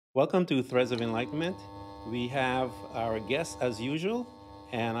Welcome to Threads of Enlightenment. We have our guest as usual,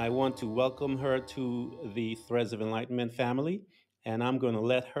 and I want to welcome her to the Threads of Enlightenment family. And I'm going to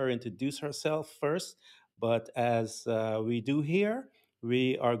let her introduce herself first. But as we do here,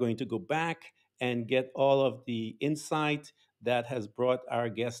 we are going to go back and get all of the insight that has brought our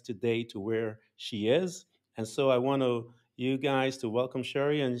guest today to where she is. And so I want you guys to welcome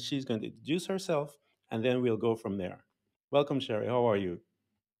Sherry, and she's going to introduce herself, and then we'll go from there. Welcome, Sherry. How are you?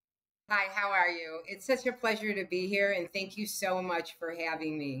 Hi, how are you? It's such a pleasure to be here, and thank you so much for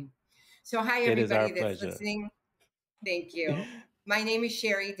having me. So, hi, It is our everybody that's pleasure. listening. Thank you. My name is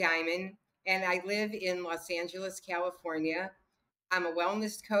Sherry Diamond, and I live in Los Angeles, California. I'm a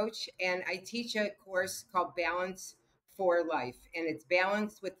wellness coach, and I teach a course called Balance for Life, and it's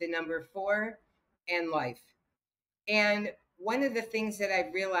balance with the number four and life. And one of the things that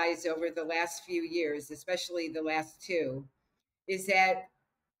I've realized over the last few years, especially the last two, is that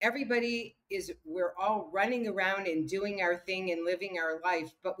we're all running around and doing our thing and living our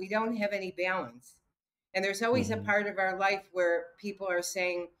life, but we don't have any balance. And there's always a Mhm. part of our life where people are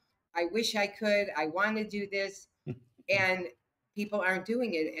saying, I wish I could, I want to do this, and people aren't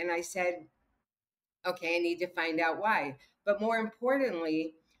doing it. And I said, okay, I need to find out why. But more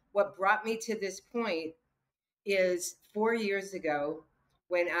importantly, what brought me to this point is 4 years ago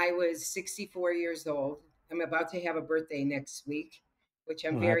when I was 64 years old. I'm about to have a birthday next week, which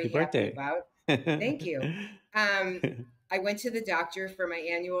I'm Well, happy very happy birthday. about. Thank you. Um, I went to the doctor for my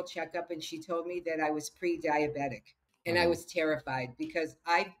annual checkup, and she told me that I was pre diabetic. And I Wow. was terrified because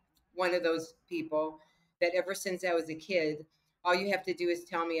I'm one of those people that ever since I was a kid, all you have to do is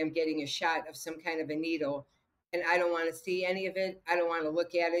tell me I'm getting a shot of some kind of a needle, and I don't want to see any of it. I don't want to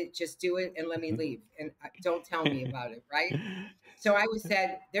look at it. Just do it and let me leave. And don't tell me about it, right? So I was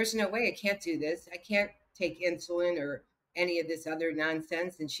said, there's no way I can't do this. I can't take insulin or any of this other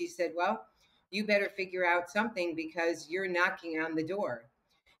nonsense. And she said, well, you better figure out something because you're knocking on the door.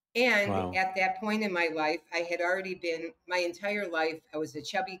 And Wow. at that point in my life, I had already been my entire life. I was a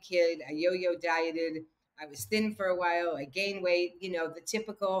chubby kid. I yo yo dieted. I was thin for a while. I gained weight, the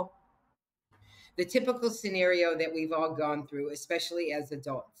typical scenario that we've all gone through, especially as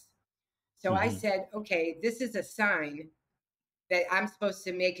adults. So I Hmm. said, okay, this is a sign that I'm supposed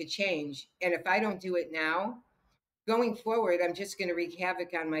to make a change. And if I don't do it now, going forward, I'm just going to wreak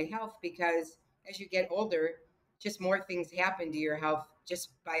havoc on my health because as you get older, just more things happen to your health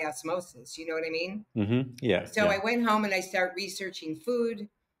just by osmosis. You know what I mean? Yeah, So I yeah. went home and I start researching food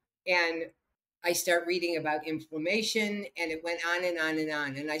and I start reading about inflammation and it went on and on and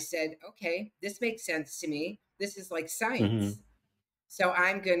on. And I said, okay, this makes sense to me. This is like Hmm. science. So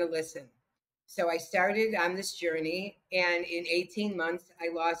I'm going to listen. So I started on this journey, and in 18 months, I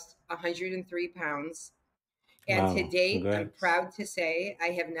lost 103 pounds. And to Wow. date, I'm Congrats. proud to say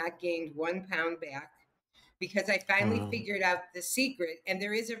I have not gained 1 pound back because I finally Wow. figured out the secret. And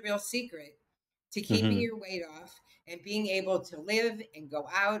there is a real secret to keeping Hmm. your weight off and being able to live and go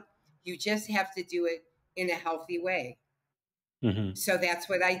out. You just have to do it in a healthy way. Hmm. So that's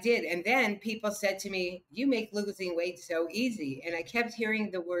what I did. And then people said to me, you make losing weight so easy. And I kept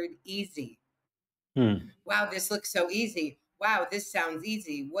hearing the word easy. Hmm. Wow, this looks so easy. Wow, this sounds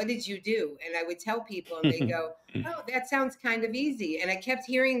easy. What did you do? And I would tell people, and they go, oh, that sounds kind of easy. And I kept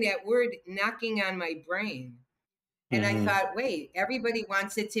hearing that word knocking on my brain. And I Hmm. thought, wait, everybody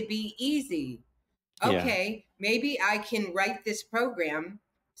wants it to be easy. Yeah. Okay, maybe I can write this program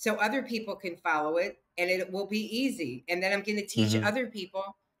so other people can follow it and it will be easy. And then I'm going to teach Hmm. other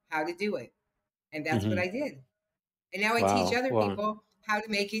people how to do it. And that's what I Hmm. did. And now I teach Wow. other Wow. people how to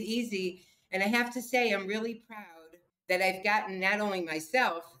make it easy. And I have to say, I'm really proud that I've gotten not only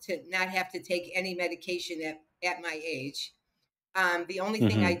myself to not have to take any medication at my age. The only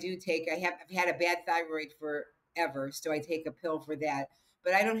thing I Hmm. do take, I've had a bad thyroid forever, so I take a pill for that.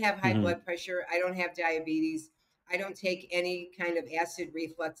 But I don't have high Hmm. blood pressure. I don't have diabetes. I don't take any kind of acid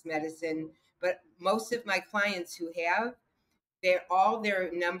reflux medicine. But most of my clients who have, all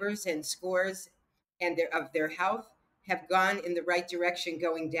their numbers and scores and their health have gone in the right direction,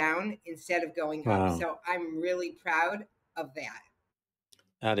 going down instead of going up. Wow. So I'm really proud of that.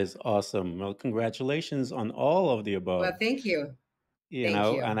 That is awesome. Well, congratulations on all of the Well, above. thank you. You Thank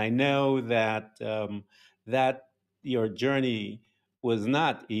know, you. and I know that that your journey was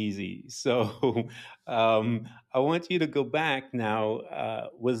not easy. So I want you to go back now.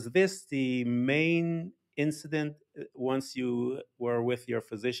 Was this the main incident once you were with your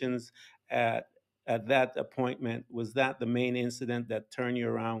physicians at at that appointment? Was that the main incident that turned you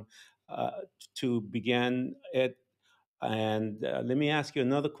around to begin it? And let me ask you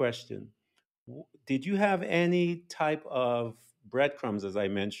another question. Did you have any type of breadcrumbs, as I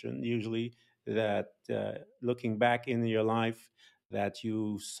mentioned, usually that looking back in your life that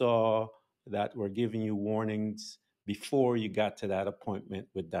you saw that were giving you warnings before you got to that appointment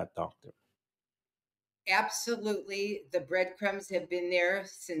with that doctor? Absolutely. The breadcrumbs have been there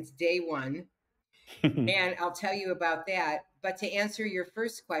since day one. And I'll tell you about that. But to answer your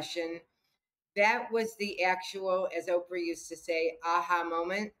first question, that was the actual, as Oprah used to say, aha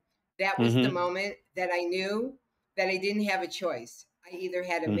moment. That was the Hmm. moment that I knew that I didn't have a choice. I either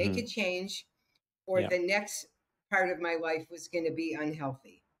had to make a Hmm. change or Yeah. the next part of my life was going to be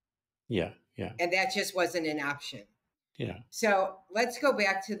unhealthy. Yeah. Yeah. And that just wasn't an option. Yeah. So let's go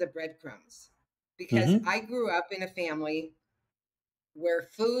back to the breadcrumbs because Hmm. I grew up in a family where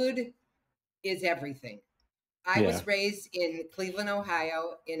food is everything. I Yeah. was raised in Cleveland,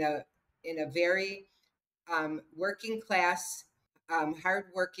 Ohio, in a very working class,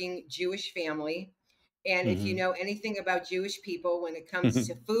 hardworking Jewish family. And if you Hmm. know anything about Jewish people, when it comes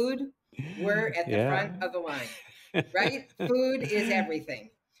to food, we're at the front Yeah. of the line, right? Food is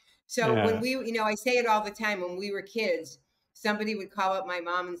everything. So when Yeah. we, I say it all the time, when we were kids, somebody would call up my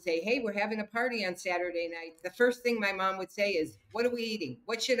mom and say, "Hey, we're having a party on Saturday night." The first thing my mom would say is, "What are we eating?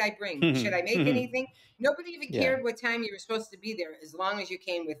 What should I bring? Should I make anything?" Nobody even Yeah. cared what time you were supposed to be there as long as you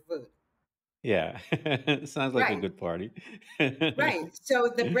came with food. Yeah. Sounds like a Right. good party. Right. So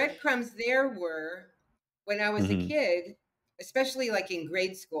the breadcrumbs there were when I was a Hmm. kid, especially like in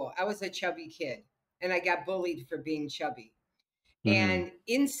grade school, I was a chubby kid and I got bullied for being chubby. Hmm. And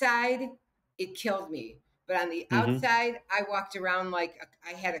inside, it killed me. But on the Hmm. outside, I walked around like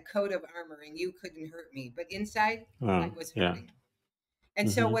I had a coat of armor and you couldn't hurt me. But inside, I Wow. was Yeah. hurting. And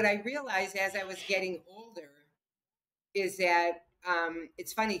so Hmm. what I realized as I was getting older is that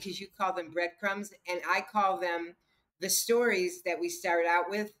it's funny because you call them breadcrumbs and I call them the stories that we start out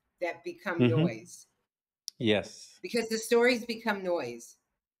with that become Hmm. noise Yes. because the stories become noise.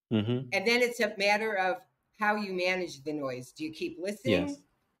 Hmm. And then it's a matter of how you manage the noise. Do you keep listening Yes.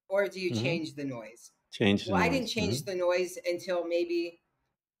 or do you Hmm. change the noise? Change the Well, I didn't noise. change the noise until maybe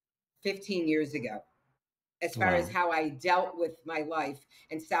 15 years ago, as far as Wow. how I dealt with my life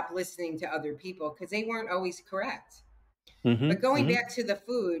and stopped listening to other people because they weren't always correct. Hmm. But going Hmm. back to the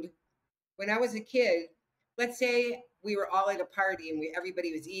food, when I was a kid, let's say we were all at a party and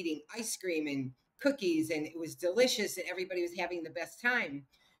everybody was eating ice cream and cookies and it was delicious and everybody was having the best time.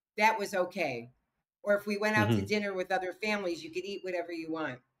 That was okay. Or if we went out to Hmm. dinner with other families, you could eat whatever you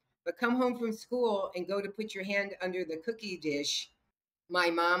want. But come home from school and go to put your hand under the cookie dish, my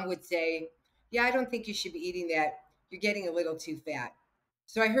mom would say, "Yeah, I don't think you should be eating that. You're getting a little too fat."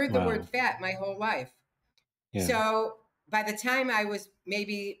 So I heard the word Wow. fat my whole life. Yeah. So by the time I was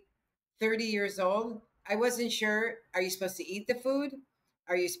maybe 30 years old, I wasn't sure, are you supposed to eat the food?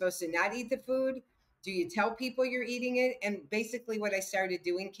 Are you supposed to not eat the food? Do you tell people you're eating it? And basically, what I started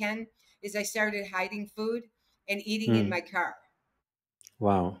doing, Ken, is I started hiding food and eating in my Mm. car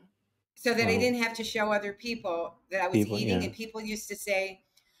Wow. so that I Wow. didn't have to show other people that I was People. eating. Yeah. And people used to say,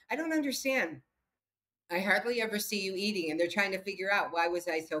 "I don't understand. I hardly ever see you eating." And they're trying to figure out why was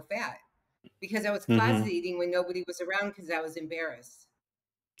I so fat? Because I was closet Hmm. eating when nobody was around because I was embarrassed.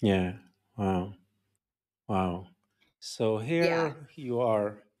 Yeah. Wow. Wow. So Yeah. here you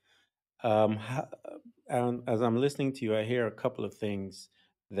are. Um, ha- and as I'm listening to you, I hear a couple of things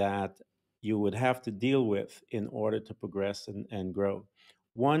that you would have to deal with in order to progress and grow.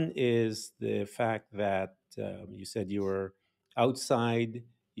 One is the fact that you said you were outside,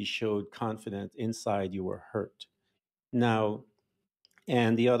 you showed confidence, inside, you were hurt. Now,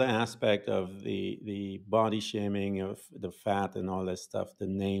 and the other aspect of the body shaming of the fat and all that stuff, the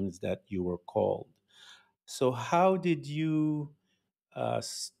names that you were called. So, uh,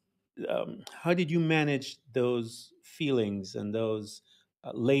 s- how did you manage those feelings and those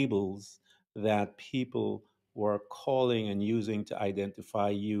labels that people were calling and using to identify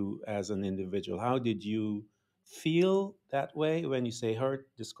you as an individual? How did you feel that way when you say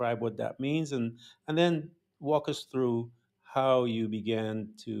hurt? Describe what that means, and then walk us through how you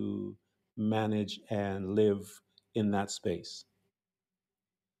began to manage and live in that space.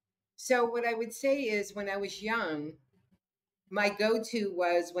 So what I would say is when I was young, my go-to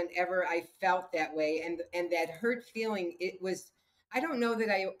was whenever I felt that way and that hurt feeling, it was I don't know that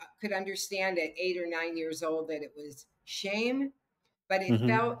I could understand at 8 or 9 years old that it was shame, but it Hmm.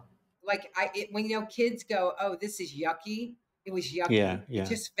 felt like when kids go, "Oh, this is yucky." It was Yeah, yucky. It yeah,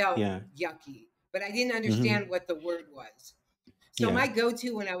 just felt yeah. yucky, but I didn't understand Hmm. what the word was. So Yeah. my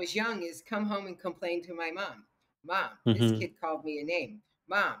go-to when I was young is come home and complain to my mom. "Mom, this Hmm. kid called me a name.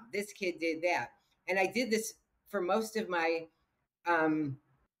 Mom, this kid did that." And I did this for most of my um,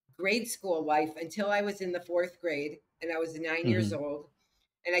 grade school life until I was in the fourth grade. and I was 9 years Mhm. old.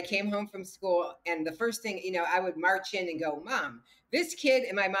 And I came home from school, and the first thing, I would march in and go, "Mom, this kid,"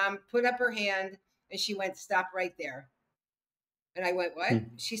 and my mom put up her hand and she went, "Stop right there." And I went, "What?"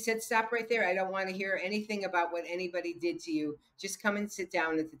 Mhm. She said, "Stop right there. I don't want to hear anything about what anybody did to you. Just come and sit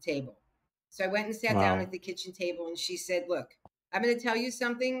down at the table." So I went and sat down at Wow. the kitchen table, and she said, "Look, I'm going to tell you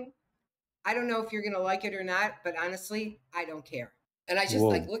something. I don't know if you're going to like it or not, but honestly, I don't care." And I just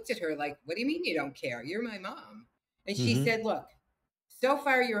like Whoa. looked at her like, "What do you mean you don't care? You're my mom." And she Mhm. said, "Look, so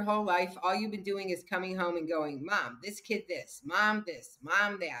far your whole life, all you've been doing is coming home and going, 'Mom, this, mom,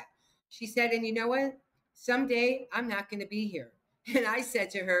 that.'" She said, "And you know what? Someday I'm not going to be here." And I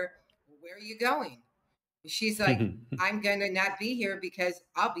said to her, "Well, where are you going?" She's like, "I'm going to not be here because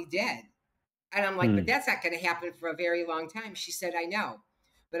I'll be dead." And I'm like, "But Hmm. that's not going to happen for a very long time." She said, "I know.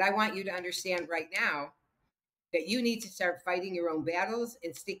 But I want you to understand right now that you need to start fighting your own battles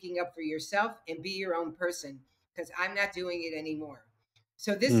and sticking up for yourself and be your own person because I'm not doing it anymore."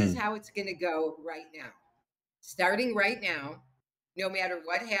 So, this is Hmm. how it's going to go right now. Starting right now, no matter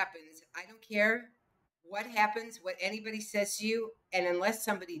what happens, I don't care what happens, what anybody says to you. And unless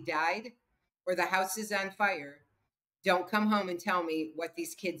somebody died or the house is on fire, don't come home and tell me what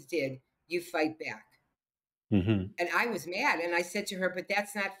these kids did. You fight back. Mhm. And I was mad. And I said to her, "But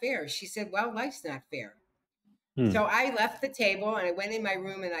that's not fair." She said, "Well, life's not fair." So Hmm. I left the table and I went in my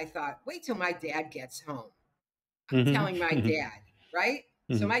room and I thought, wait till my dad gets home. I'm Mhm. telling my dad, right?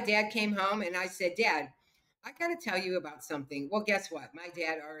 So Mhm. my dad came home and I said, "Dad, I got to tell you about something." Well, guess what? My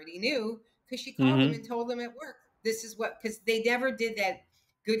dad already knew because she called him and Mhm. told him at work. This is what, because they never did that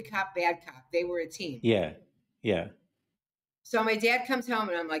good cop, bad cop. They were a team. Yeah. Yeah. So my dad comes home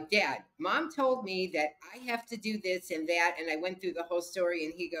and I'm like, "Dad, mom told me that I have to do this and that." And I went through the whole story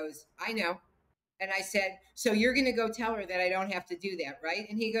and he goes, "I know." And I said, "So you're going to go tell her that I don't have to do that, right?"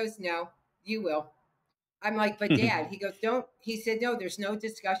 And he goes, "No, you will." I'm like, "But dad," he goes, "Don't." He said, "No, there's no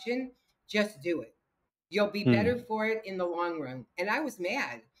discussion. Just do it. You'll be better Hmm. for it in the long run." And I was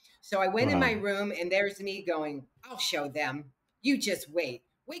mad. So I went in my Wow. room and there's me going, "I'll show them. You just wait.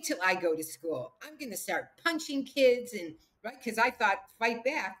 Wait till I go to school. I'm going to start punching kids." And right, because I thought fight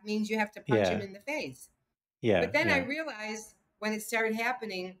back means you have to punch them Yeah. in the face. But Yeah. then I Yeah. realized when it started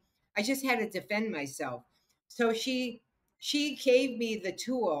happening, I just had to defend myself. So she gave me the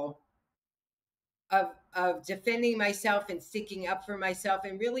tool of defending myself and sticking up for myself.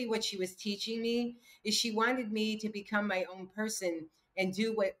 And really what she was teaching me is she wanted me to become my own person and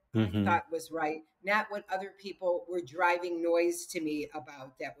do what I Mhm. thought was right, not what other people were driving noise to me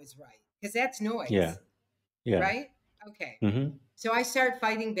about that was right. Because that's Yeah. noise, Yeah. right? Okay. Mhm. So I started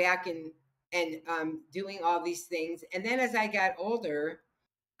fighting back and doing all these things. And then as I got older,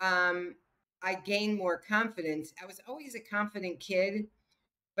 um, I gained more confidence. I was always a confident kid,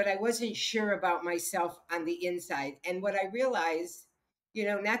 but I wasn't sure about myself on the inside. And what I realized,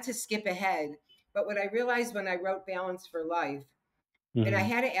 not to skip ahead, but what I realized when I wrote Balance for Life, and I Mhm.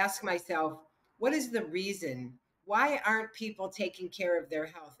 had to ask myself, what is the reason? Why aren't people taking care of their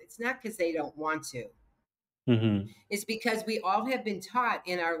health? It's not because they don't want to. Mhm. Is because we all have been taught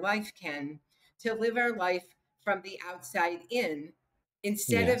in our life, Ken, to live our life from the outside in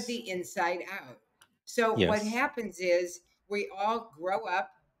instead of Yes. the inside out. So what Yes. happens is we all grow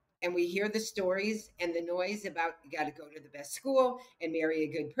up and we hear the stories and the noise about you got to go to the best school and marry a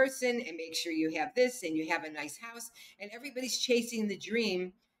good person and make sure you have this and you have a nice house, and everybody's chasing the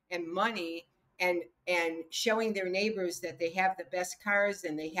dream and money and showing their neighbors that they have the best cars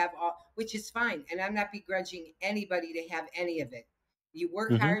and they have all, which is fine, and I'm not begrudging anybody to have any of it. You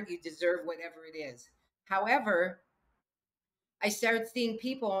work Mhm. hard, you deserve whatever it is. However, I started seeing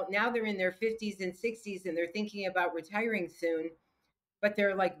people now, they're in their 50s and 60s and they're thinking about retiring soon, but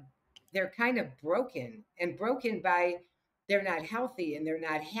they're kind of broken, and broken by they're not healthy and they're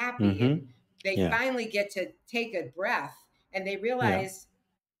not happy, and Mhm. they Yeah. finally get to take a breath and they Yeah. realize,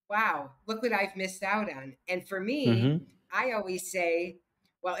 wow, look what I've missed out on. And for me, Mhm. I always say,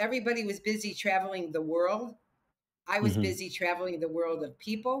 while everybody was busy traveling the world, I was Mhm. busy traveling the world of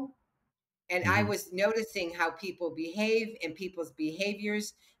people. And I Mhm. was noticing how people behave and people's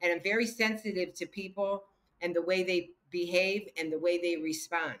behaviors. And I'm very sensitive to people and the way they behave and the way they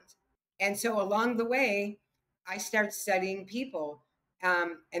respond. And so along the way, I started studying people,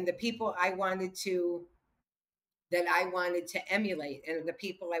 and the people that I wanted to emulate, and the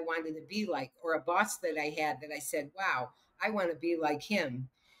people I wanted to be like, or a boss that I had that I said, wow, I want to be like him.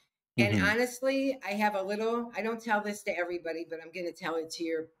 And Mhm. honestly, I have a little, I don't tell this to everybody, but I'm going to tell it to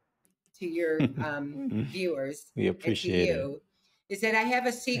your viewers We and to appreciate it. you, is that I have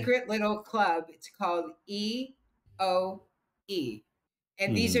a Yeah. secret little club. It's called EOE.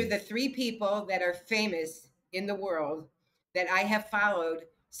 And these are Mhm. the three people that are famous in the world that I have followed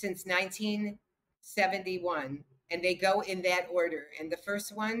since 1971, and they go in that order. And the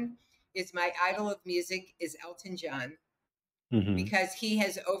first one is my idol of music is Elton John, Mm-hmm. because he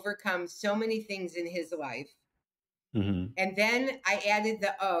has overcome so many things in his life. Mm-hmm. And then I added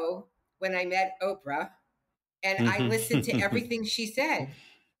the O when I met Oprah, and I listened to Mm-hmm. everything she said.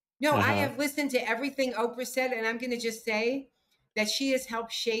 No, I Uh-huh. have listened to everything Oprah said, and I'm going to just say that she has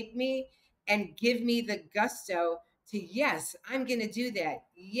helped shape me and give me the gusto to, yes, I'm going to do that.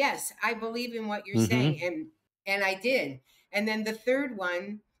 Yes, I believe in what you're saying, Mm-hmm. and I did. And then the third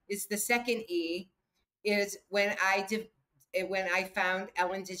one is the second E, is when I found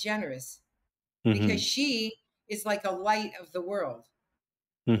Ellen DeGeneres, because Mm-hmm. she is like a light of the world.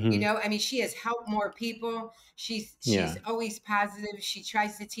 You Mm-hmm. know, I mean, she has helped more people. She's Yeah. always positive. She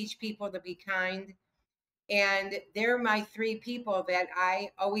tries to teach people to be kind. And they're my three people that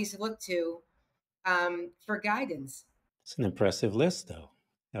I always look to for guidance. It's an impressive list, though,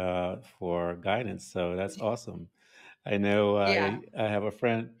 for guidance. So that's awesome. I know Yeah. I have a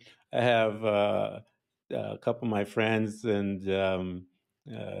friend. I have a couple of my friends and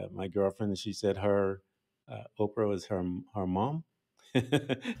my girlfriend. She said her Oprah was her mom.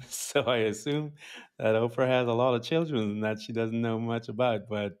 So I assume that Oprah has a lot of children that she doesn't know much about.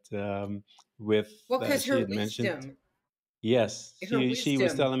 But with Well, because she had mentioned. Yes, her she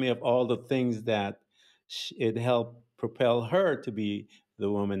was wisdom. telling me of all the things that it helped propel her to be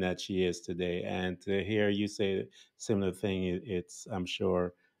the woman that she is today. And to hear you say a similar thing, it's I'm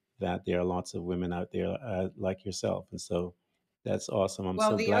sure that there are lots of women out there like yourself, and so that's awesome. I'm Well,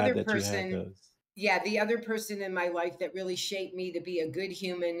 so the glad other that you have person, those. yeah, the other person in my life that really shaped me to be a good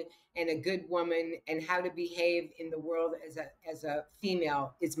human and a good woman and how to behave in the world as a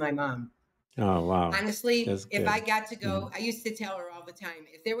female is my mom. Oh wow, Honestly, that's if I good. got to go, Mhm. I used to tell her all the time,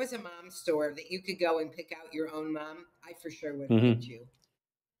 if there was a mom store that you could go and pick out your own mom, I for sure would have picked Mhm. you.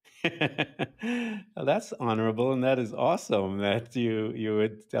 Well, that's honorable, and that is awesome that you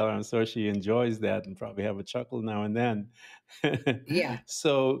would tell her. I'm sure she enjoys that, and probably have a chuckle now and then. Yeah.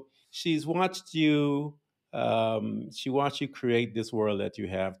 So she's watched you. She watched you create this world that you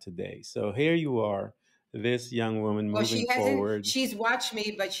have today. So here you are, this young woman Well, moving she hasn't, forward. she's watched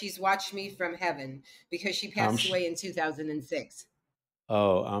me, but she's watched me from heaven because she I'm passed sh- away in 2006.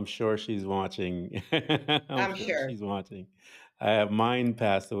 Oh, I'm sure she's watching. I'm I'm sure sure. she's watching. I have mine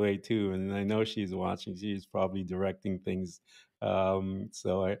passed away too, and I know she's watching. She's probably directing things.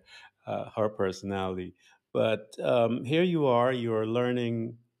 Her personality. But here you are. You're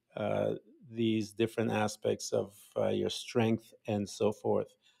learning uh, these different aspects of your strength and so forth.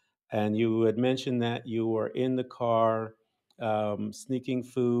 And you had mentioned that you were in the car, sneaking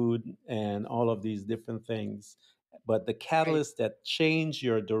food and all of these different things. But the Right. catalyst that changed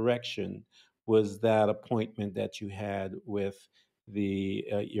your direction was that appointment that you had with the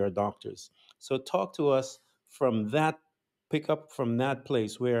your doctors. So talk to us from that, pick up from that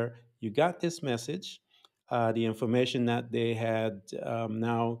place where you got this message, the information that they had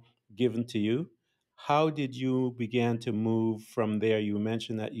now given to you. How did you begin to move from there? You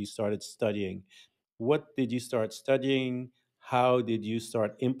mentioned that you started studying. What did you start studying? How did you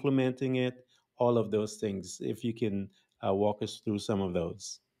start implementing it? All of those things. If you can walk us through some of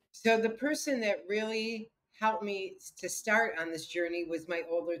those. So the person that really helped me to start on this journey was my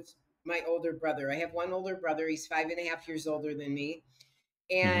older brother. I have one older brother. He's 5.5 years older than me,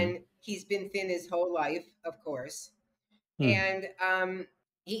 Mm-hmm. and he's been thin his whole life, of course. Hmm. And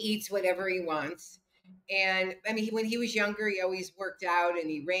he eats whatever he wants. And I mean, when he was younger, he always worked out and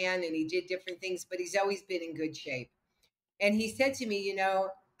he ran and he did different things, but he's always been in good shape. And he said to me,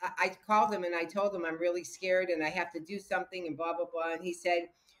 I called him and I told him I'm really scared and I have to do something and blah, blah, blah. And he said,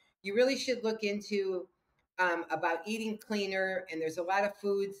 you really should look into about eating cleaner. And there's a lot of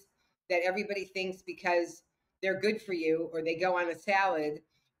foods that everybody thinks because they're good for you or they go on a salad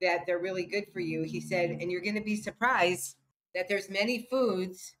that they're really good for you. He said, and you're going to be surprised that there's many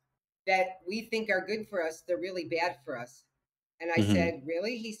foods that we think are good for us. They're really bad for us. And I Mm-hmm. said,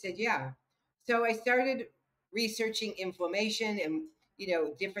 really? He said, yeah. So I started researching inflammation and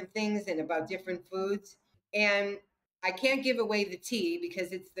different things and about different foods. And I can't give away the tea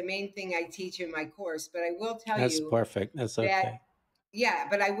because it's the main thing I teach in my course, but I will tell That's you perfect. That's that, okay. yeah,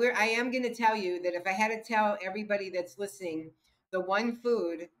 but I am going to tell you that if I had to tell everybody that's listening the one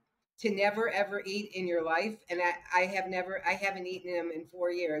food to never ever eat in your life, and I haven't eaten them in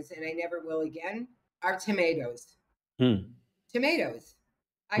 4 years and I never will again, are tomatoes. Hmm. Tomatoes.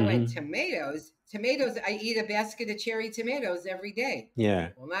 I went, Mm-hmm. tomatoes? Tomatoes, I eat a basket of cherry tomatoes every day.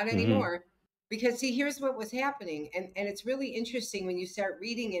 Yeah. Well, not Mm-hmm. anymore. Because see, here's what was happening, and it's really interesting when you start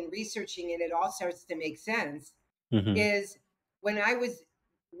reading and researching and it all starts to make sense, Hmm. is when I was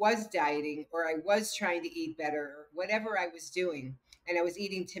dieting, or I was trying to eat better, or whatever I was doing, and I was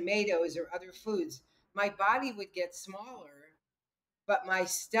eating tomatoes or other foods, my body would get smaller, but my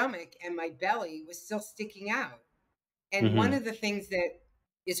stomach and my belly was still sticking out. And one Hmm. of the things that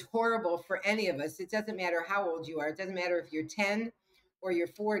is horrible for any of us, it doesn't matter how old you are, it doesn't matter if you're 10 or you're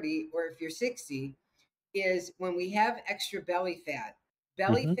 40 or if you're 60, is when we have extra belly fat.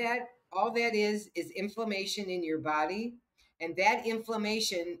 Belly Hmm. fat, all that is inflammation in your body. And that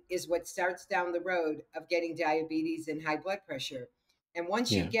inflammation is what starts down the road of getting diabetes and high blood pressure. And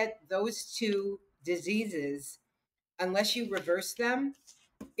once you Yeah. get those two diseases, unless you reverse them,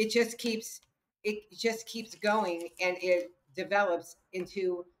 it just keeps it just keeps going, and it develops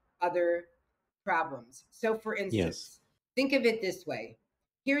into other problems. So for Yes. instance, think of it this way.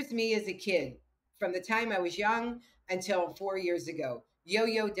 Here's me as a kid, from the time I was young until 4 years ago,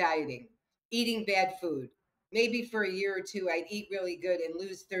 yo-yo dieting, eating bad food. Maybe for a year or two I'd eat really good and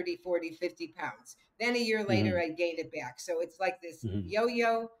lose 30, 40, 50 pounds. Then a year later Hmm. I'd gain it back. So it's like this Hmm.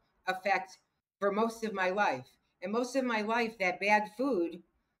 yo-yo effect for most of my life. And most of my life, that bad food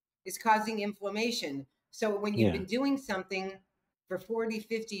is causing inflammation. So when you've Yeah. been doing something for 40,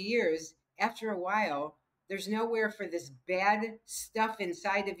 50 years, after a while, there's nowhere for this bad stuff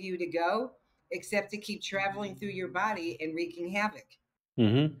inside of you to go except to keep traveling through your body and wreaking havoc.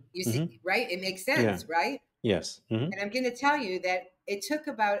 Hmm. You Hmm. see, right? It makes Yeah. sense, right? Yes. Hmm. And I'm going to tell you that it took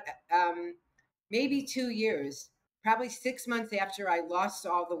about maybe 2 years, probably 6 months after I lost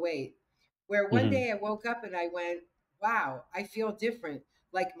all the weight, where one Hmm. day I woke up and I went, wow, I feel different.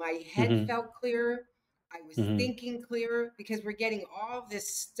 Like my head Hmm. felt clearer. I was Hmm. thinking clearer because we're getting all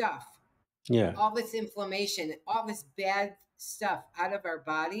this stuff, Yeah. all this inflammation, all this bad stuff out of our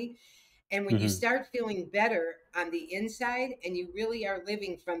body. And when you Hmm. start feeling better on the inside and you really are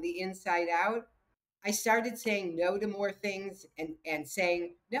living from the inside out, I started saying no to more things, and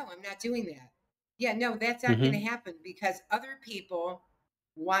saying, no, I'm not doing that. Yeah, no, that's not going to Hmm. happen because other people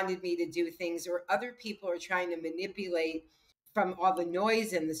wanted me to do things, or other people are trying to manipulate from all the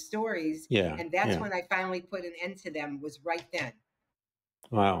noise and the stories. Yeah. And that's Yeah. when I finally put an end to them, was right then.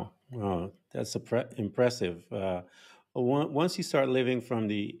 Wow. Wow. That's impressive. Once you start living from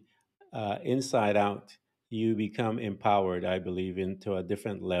the inside out, you become empowered, I believe, into a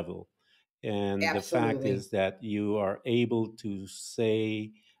different level. And the fact Absolutely. is that you are able to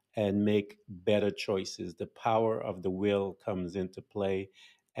say and make better choices. The power of the will comes into play.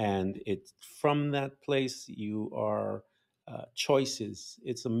 And it's from that place you are choices.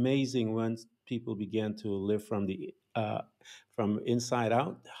 It's amazing when people begin to live from inside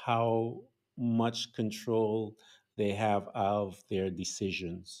out, how much control they have of their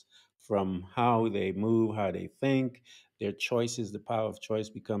decisions, from how they move, how they think, their choices. The power of choice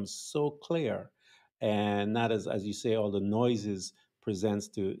becomes so clear, and not as you say, all the noises presents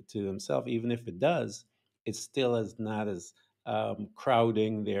to themselves. Even if it does, it still is not as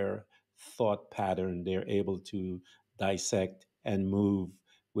crowding their thought pattern. They're able to dissect and move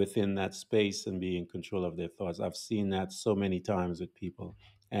within that space and be in control of their thoughts. I've seen that so many times with people,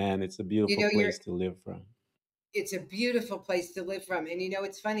 and it's a You beautiful know, place to live from. it's a beautiful place to live from. And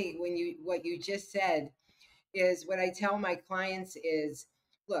it's funny when what you just said is what I tell my clients is,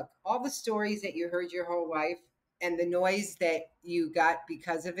 look, all the stories that you heard your whole life and the noise that you got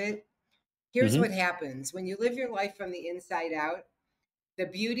because of it, here's what Hmm. happens when you live your life from the inside out. The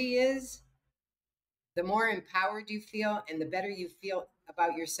beauty is, the more empowered you feel and the better you feel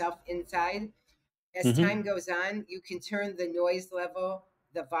about yourself inside. As time Hmm. goes on, you can turn the noise level,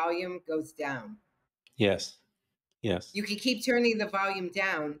 the volume goes down. Yes. Yes. You can keep turning the volume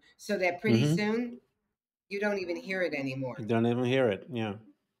down so that pretty Hmm. soon you don't even hear it You anymore. don't even hear it. Yeah.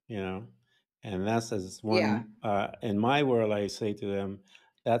 You know, and that's as Yeah. one in my world. I say to them,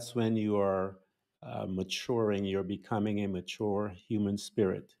 that's when you are maturing. You're becoming a mature human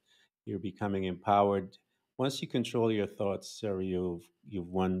spirit. You're becoming empowered. Once you control your thoughts, sir, you've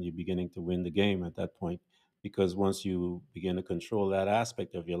won. You're beginning to win the game at that point, because once you begin to control that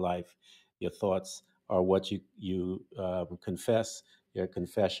aspect of your life, your thoughts are what you confess. Your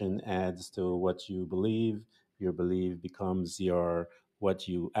confession adds to what you believe. Your belief becomes your what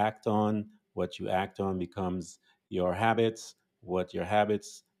you act on. What you act on becomes your habits. What your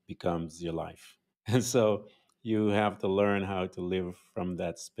habits becomes your life. And so you have to learn how to live from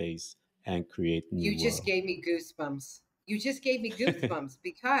that space and create new You just world. gave me goosebumps. You just gave me goosebumps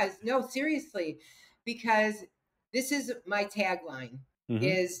because, no, seriously, because this is my tagline, Hmm.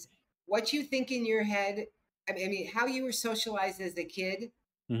 is what you think in your head. I mean, how you were socialized as a kid,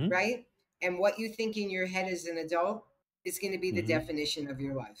 Hmm. right? And what you think in your head as an adult is going to be the Hmm. definition of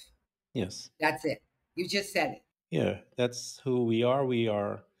your life. Yes. That's it. You just said it. Yeah, that's who we are. We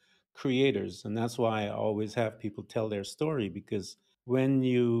are creators, and that's why I always have people tell their story, because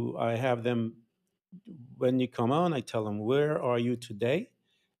I have them, when you come on, I tell them, where are you today?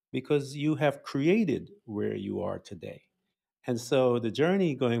 Because you have created where you are today. And so the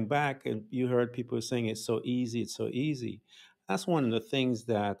journey going back, and you heard people saying it's so easy, it's so easy. That's one of the things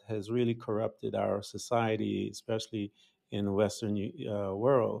that has really corrupted our society, especially in the Western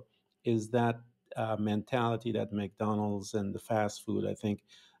world, is that mentality that McDonald's and the fast food. I think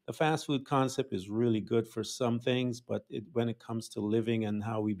the fast food concept is really good for some things, but when it comes to living and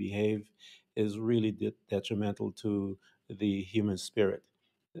how we behave, is really detrimental to the human spirit.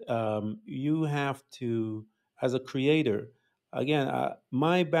 You have to, as a creator, again,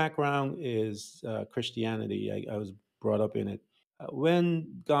 my background is Christianity. I was brought up in it.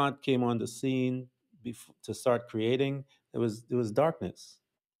 When God came on the scene to start creating, there was darkness,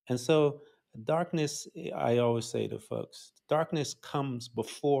 and so darkness. I always say to folks, darkness comes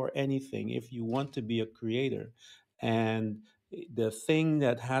before anything. If you want to be a creator, and the thing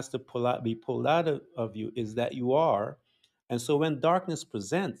that has to be pulled out of you is that you are. And so when darkness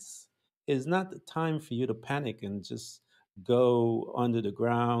presents, it's not the time for you to panic and just go under the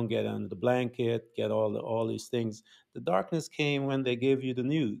ground, get under the blanket, get all these things. The darkness came when they gave you the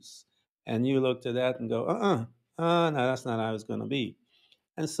news, and you looked at that and go, no, that's not how it's going to be.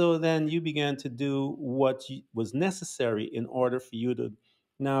 And so then you began to do what was necessary in order for you to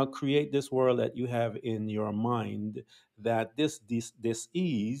now create this world that you have in your mind, that this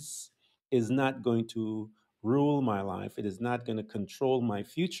ease is not going to rule my life. It is not going to control my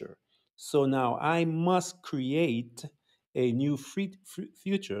future. So now I must create a new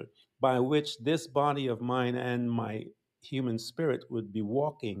future by which this body of mine and my human spirit would be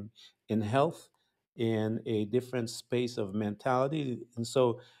walking in health, in a different space of mentality. And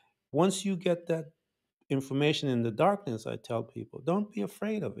so once you get that information in the darkness, I tell people, don't be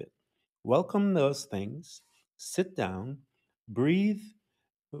afraid of it. Welcome those things, sit down, breathe,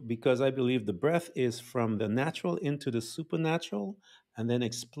 because I believe the breath is from the natural into the supernatural, and then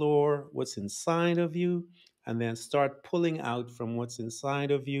explore what's inside of you, and then start pulling out from what's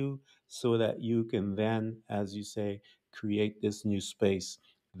inside of you so that you can then, as you say, create this new space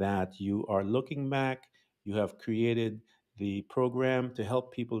that you are looking back. You have created the program to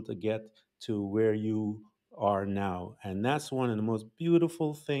help people to get to where you are now. And that's one of the most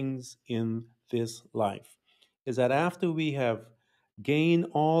beautiful things in this life, is that after we have gain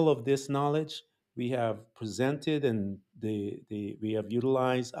all of this knowledge, we have presented, and we have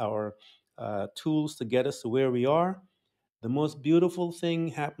utilized our tools to get us to where we are. The most beautiful thing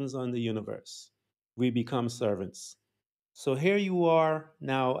happens on the universe. We become servants. So here you are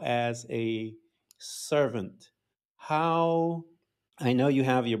now as a servant. How I know you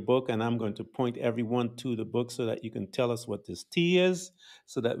have your book, and I'm going to point everyone to the book so that you can tell us what this tea is,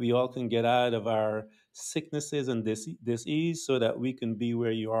 so that we all can get out of our sicknesses and disease, so that we can be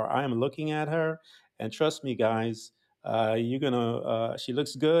where you are. I am looking at her, and trust me, guys, you're gonna. She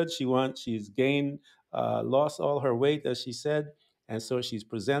looks good. She's gained, lost all her weight, as she said, and so she's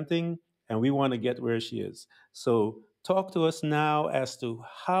presenting, and we want to get where she is. So, talk to us now as to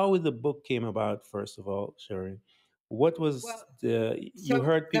how the book came about. First of all, Sherry, what was Well, you so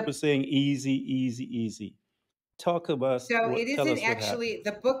heard people the saying easy, easy, easy. Talk about so it tell isn't us what actually happened.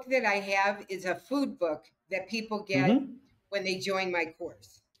 the book that I have is a food book that people get Hmm. when they join my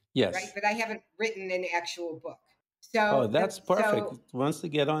course, right? Yes. But I haven't written an actual book. Oh, So that's perfect. so Wants to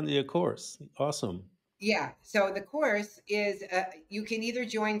get on your course. Awesome. yeah, so the course is you can either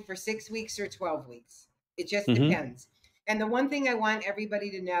join for 6 weeks or 12 weeks. It just Hmm. depends. And the one thing I want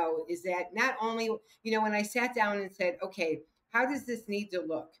everybody to know is that not only, when I sat down and said, okay, how does this need to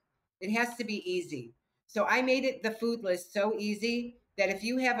look? It has to be easy. So I made it the food list so easy that if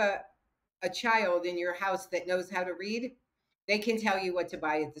you have a child in your house that knows how to read, they can tell you what to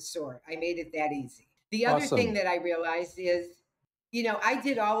buy at the store. I made it that easy. The other thing Awesome. that I realized is, I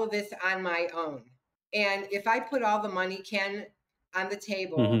did all of this on my own. And if I put all the money, Ken, on the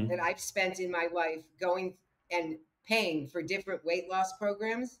table that Hmm. I've spent in my life going and paying for different weight loss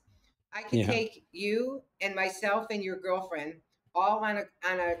programs, I could Yeah. take you and myself and your girlfriend all on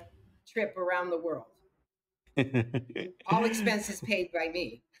a trip around the world, all expenses paid by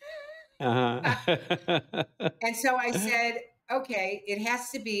me. Uh-huh. And so I said, okay, it has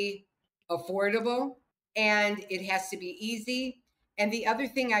to be affordable and it has to be easy. And the other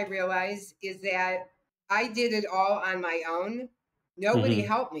thing I realized is that I did it all on my own. Nobody Hmm.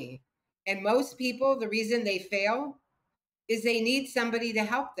 helped me. And most people, the reason they fail is they need somebody to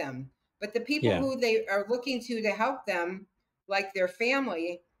help them. But the people Yeah. who they are looking to help them, like their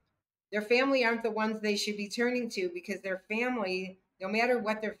family aren't the ones they should be turning to, because their family, no matter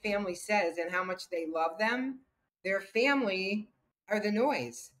what their family says and how much they love them, their family are the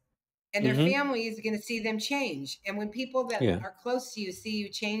noise. And their Mm-hmm. family is going to see them change. And when people that Yeah. are close to you see you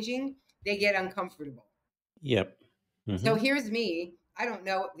changing, they get uncomfortable. Yep. So Mm-hmm. here's me. I don't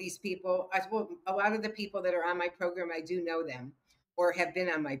know these people. Well, a lot of the people that are on my program, I do know them or have been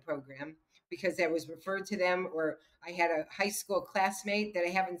on my program because I was referred to them, or I had a high school classmate that I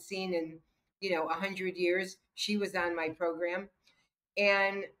haven't seen in, 100 years. She was on my program.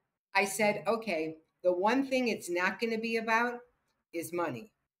 And I said, okay, the one thing it's not going to be about is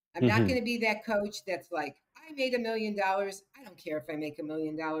money. I'm not going Mm-hmm. to be that coach that's like, I made $1 million. I don't care if I make $1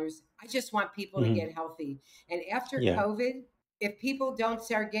 million. I just want people to Mm-hmm. get healthy. And after Yeah. COVID, if people don't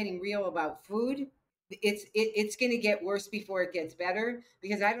start getting real about food, it's going to get worse before it gets better.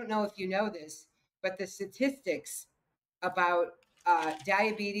 Because I don't know if you know this, but the statistics about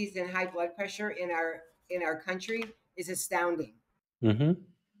diabetes and high blood pressure in our country is astounding. Mm-hmm.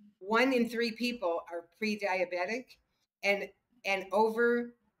 1 in 3 people are pre-diabetic, and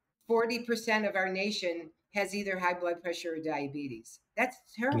over 40% of our nation has either high blood pressure or diabetes. That's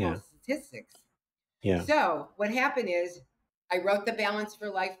terrible Yeah. statistics. Yeah. So what happened is I wrote the Balance for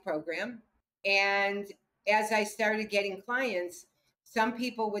Life program, and as I started getting clients, some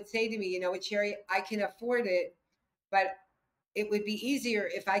people would say to me, Cherry, I can afford it, but it would be easier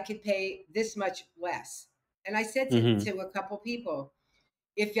if I could pay this much less. And I said Mm-hmm. to a couple people,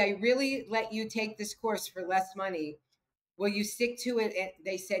 if I really let you take this course for less money, will you stick to it? And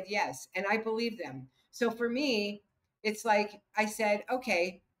they said yes. And I believe them. So for me, it's like I said,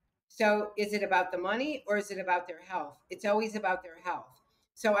 okay, so is it about the money or is it about their health? It's always about their health.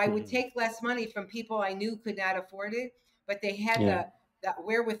 So I would Mm-hmm. take less money from people I knew could not afford it, but they had Yeah. the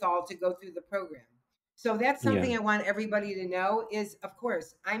wherewithal to go through the program. So that's Yeah. something I want everybody to know is, of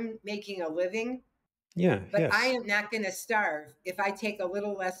course, I'm making a living, Yeah. but I Yes. am not going to starve if I take a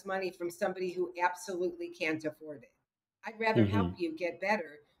little less money from somebody who absolutely can't afford it. I'd rather help Mm-hmm. you get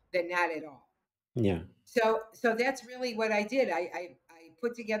better than not at all. Yeah. So that's really what I did. I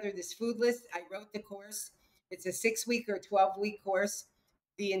put together this food list. I wrote the course. It's a 6 week or 12 week course.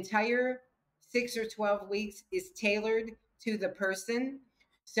 The entire 6 or 12 weeks is tailored to the person.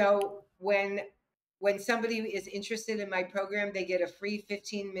 So when somebody is interested in my program, they get a free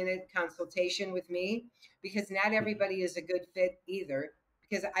 15-minute consultation with me, because not Mhm. everybody is a good fit either.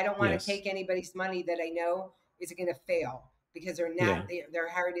 Because I don't want to Yes. take anybody's money that I know is going to fail because they're not Yeah. their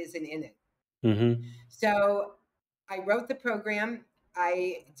heart isn't in it. Mm-hmm. So I wrote the program.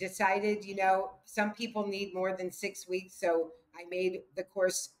 I decided, some people need more than 6 weeks. So I made the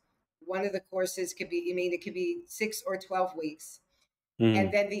course, one of the courses could be, it could be 6 or 12 weeks. And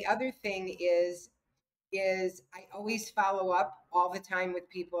Mm-hmm. then the other thing is I always follow up all the time with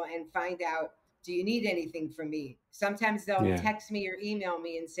people and find out, do you need anything from me? Sometimes they'll Yeah. text me or email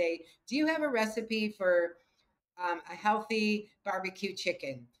me and say, do you have a recipe for a healthy barbecue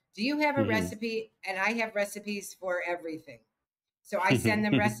chicken? Do you have a Mm-hmm. recipe? And I have recipes for everything. So I send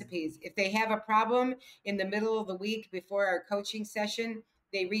them recipes. If they have a problem in the middle of the week before our coaching session,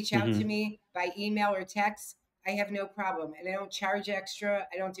 they reach out to Mm-hmm. me by email or text. I have no problem. And I don't charge extra.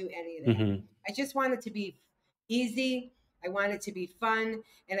 I don't do any of that. Mm-hmm. I just want it to be easy. I want it to be fun.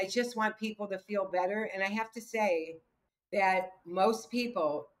 And I just want people to feel better. And I have to say that most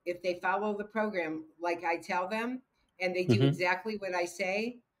people, if they follow the program like I tell them, and they do Mm-hmm. exactly what I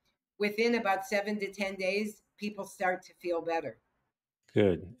say, within about 7 to 10 days, people start to feel better.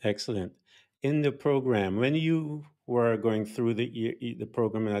 Good. Excellent. In the program, when you were going through the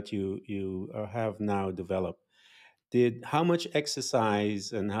program that you have now developed, did how much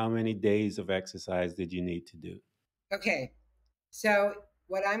exercise and how many days of exercise did you need to do? Okay. So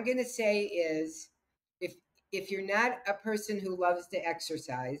what I'm going to say is, if you're not a person who loves to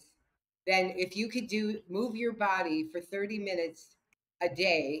exercise, then if you could move your body for 30 minutes a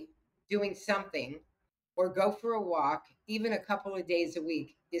day doing something, or go for a walk even a couple of days a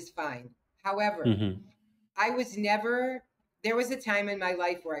week is fine. However, Mm-hmm. I was never there was a time in my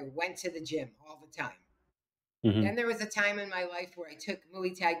life where I went to the gym all the time. Then Mm-hmm. there was a time in my life where I took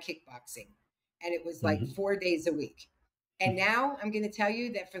Muay Thai kickboxing, and it was like Mm-hmm. 4 days a week. And now I'm going to tell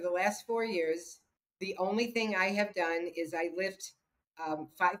you that for the last 4 years, the only thing I have done is I lift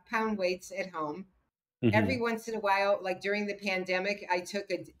 5 pound weights at home. Every Mm-hmm. once in a while, like during the pandemic, I took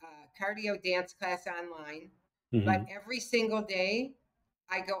a cardio dance class online. But Mm-hmm. every single day,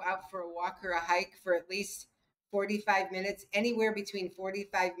 I go out for a walk or a hike for at least 45 minutes, anywhere between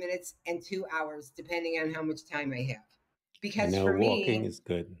 45 minutes and 2 hours, depending on how much time I have. I Because know for walking me, is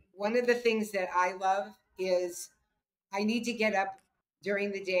good. one of the things that I love is I need to get up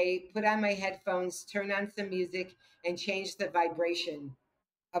during the day, put on my headphones, turn on some music, and change the vibration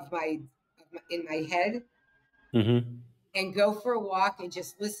of my in my head, Hmm. and go for a walk and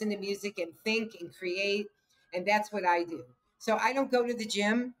just listen to music and think and create. And that's what I do. So I don't go to the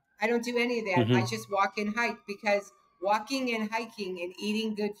gym. I don't do any of that. I Hmm. just walk and hike, because walking and hiking and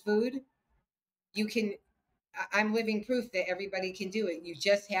eating good food, you can, I'm living proof that everybody can do it. You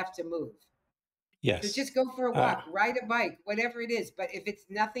just have to move. So Yes. just go for a Uh, walk, ride a bike, whatever it is. But if it's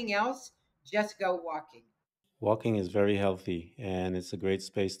nothing else, just go walking. Walking is very healthy, and it's a great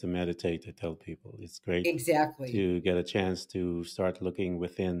space to meditate. I tell people it's great Exactly. to get a chance to start looking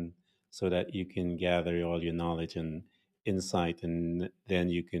within so that you can gather all your knowledge and insight, and then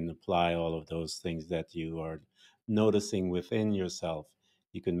you can apply all of those things that you are noticing within yourself.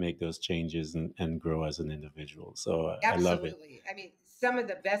 You can make those changes and grow as an individual. So I love it. Absolutely. I mean, some of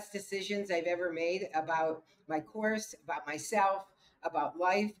the best decisions I've ever made about my course, about myself, about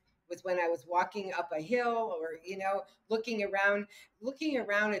life was when I was walking up a hill, or, looking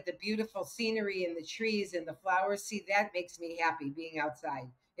around at the beautiful scenery and the trees and the flowers. See, that makes me happy, being outside.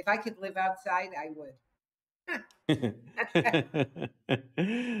 If I could live outside, I would.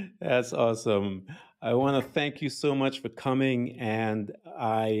 That's awesome. I want to thank you so much for coming, and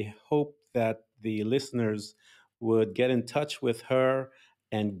I hope that the listeners would get in touch with her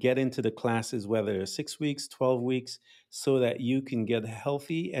and get into the classes, whether it's 6 weeks, 12 weeks, so that you can get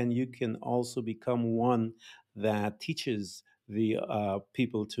healthy and you can also become one that teaches the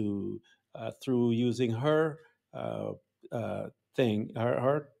people to, through using her uh,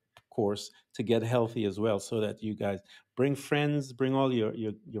 her course, to get healthy as well, so that you guys bring friends, bring all your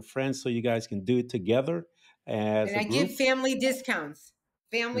friends, so you guys can do it together as And a I give group. family discounts.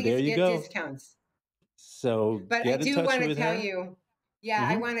 There Families you get go. discounts. So But I get in do touch want to with tell her. you, yeah,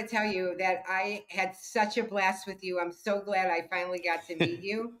 I Hmm. want to tell you that I had such a blast with you. I'm so glad I finally got to meet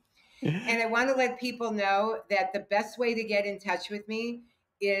you. And I want to let people know that the best way to get in touch with me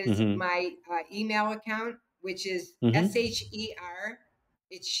is Hmm. my email account, which is Hmm. SHER.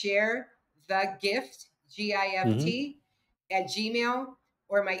 It's share the gift, Hmm. GIFT, at Gmail.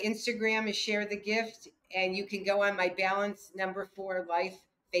 Or my Instagram is share the gift. And you can go on my Balance4life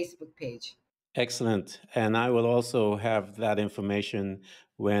Facebook page. Excellent. And I will also have that information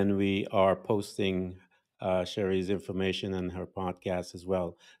when we are posting Sherry's information and her podcast as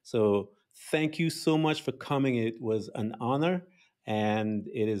well. So thank you so much for coming. It was an honor. And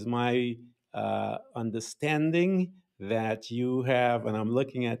it is my understanding that you have, and I'm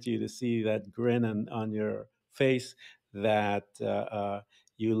looking at you to see that grin on your face, that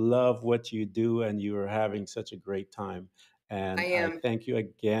you love what you do and you are having such a great time. I And I am. thank you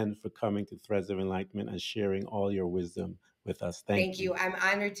again for coming to Threads of Enlightenment and sharing all your wisdom with us. Thank Thank you. you. I'm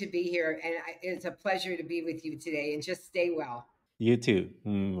honored to be here, and it's a pleasure to be with you today. And just stay well. You too.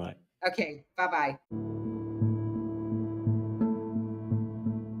 Bye. Okay. Bye bye.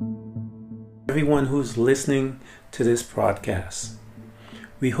 Everyone who's listening to this podcast,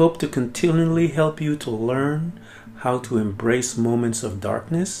 we hope to continually help you to learn how to embrace moments of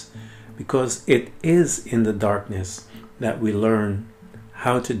darkness, because it is in the darkness that we learn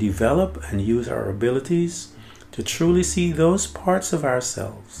how to develop and use our abilities to truly see those parts of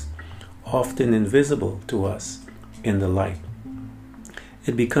ourselves, often invisible to us, in the light.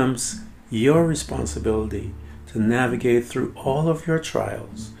 It becomes your responsibility to navigate through all of your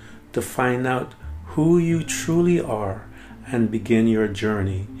trials to find out who you truly are and begin your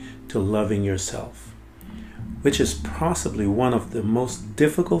journey to loving yourself, which is possibly one of the most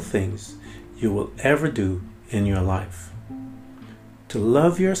difficult things you will ever do in your life. To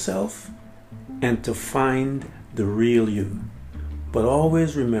love yourself and to find the real you. But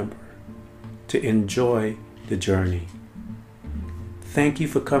always remember to enjoy the journey. Thank you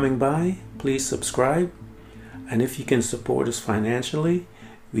for coming by. Please subscribe. And if you can support us financially,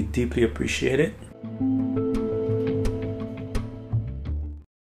 we deeply appreciate it.